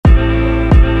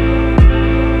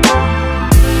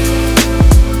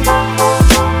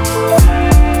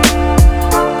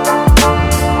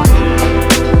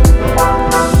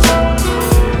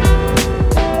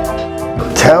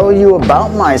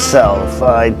about myself.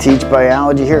 I teach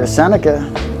biology here at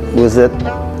Seneca. Was at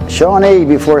Shawnee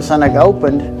before Seneca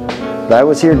opened, but I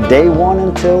was here day one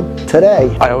until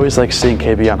today. I always like seeing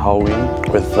KB on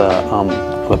Halloween with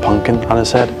the pumpkin on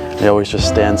his head. He always just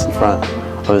stands in front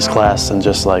of his class and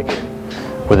just like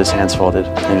with his hands folded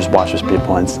and just watches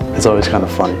people, and it's always kind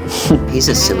of funny. He's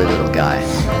a silly little guy.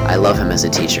 I love him as a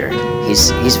teacher.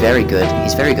 He's very good.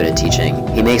 He's very good at teaching.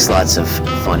 He makes lots of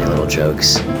funny little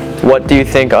jokes. What do you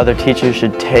think other teachers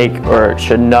should take or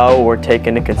should know or take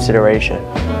into consideration?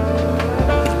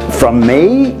 From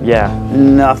me? Yeah.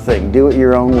 Nothing. Do it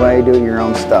your own way, do it your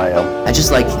own style. I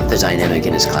just like the dynamic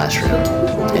in his classroom.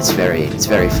 It's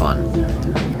very fun.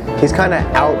 He's kind of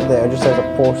out there just as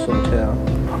a person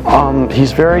too.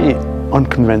 He's very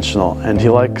unconventional, and he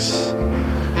likes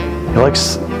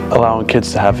allowing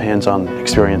kids to have hands-on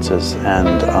experiences,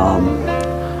 and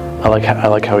I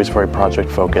like how he's very project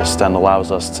focused and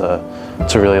allows us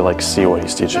to really like see what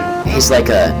he's teaching. He's like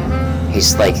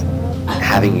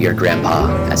having your grandpa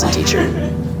as a teacher.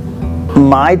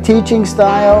 My teaching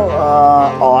style,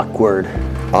 awkward.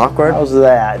 Awkward? How's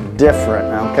that? Different,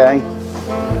 okay?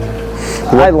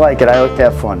 I like it. I like to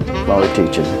have fun while we're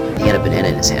teaching. He had a banana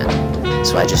in his hand,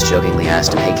 so I just jokingly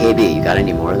asked him, "Hey KB, you got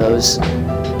any more of those?"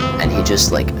 And he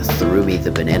just like threw me the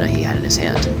banana he had in his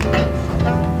hand.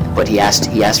 But he asked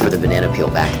for the banana peel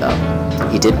back though.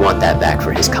 He did want that back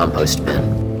for his compost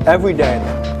bin. Every day,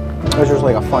 it's just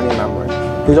like a funny memory.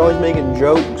 He's always making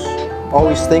jokes,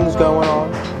 always things going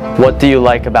on. What do you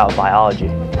like about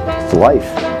biology? It's life,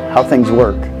 how things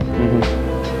work.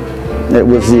 It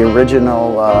was the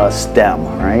original STEM,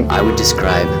 right? I would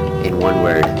describe in one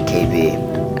word KB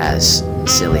as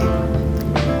silly.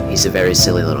 He's a very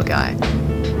silly little guy.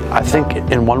 I think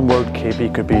in one word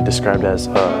KB could be described as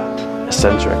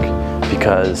eccentric,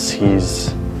 because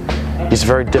he's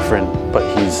very different, but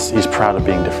he's proud of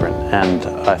being different, and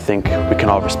I think we can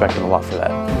all respect him a lot for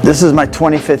that. This is my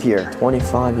 25th year.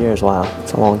 25 years, wow,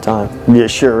 it's a long time. It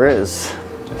sure is.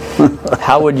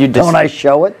 How would you Don't I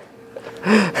show it?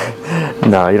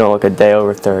 No, you don't look a day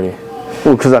over 30.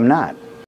 Well, because I'm not.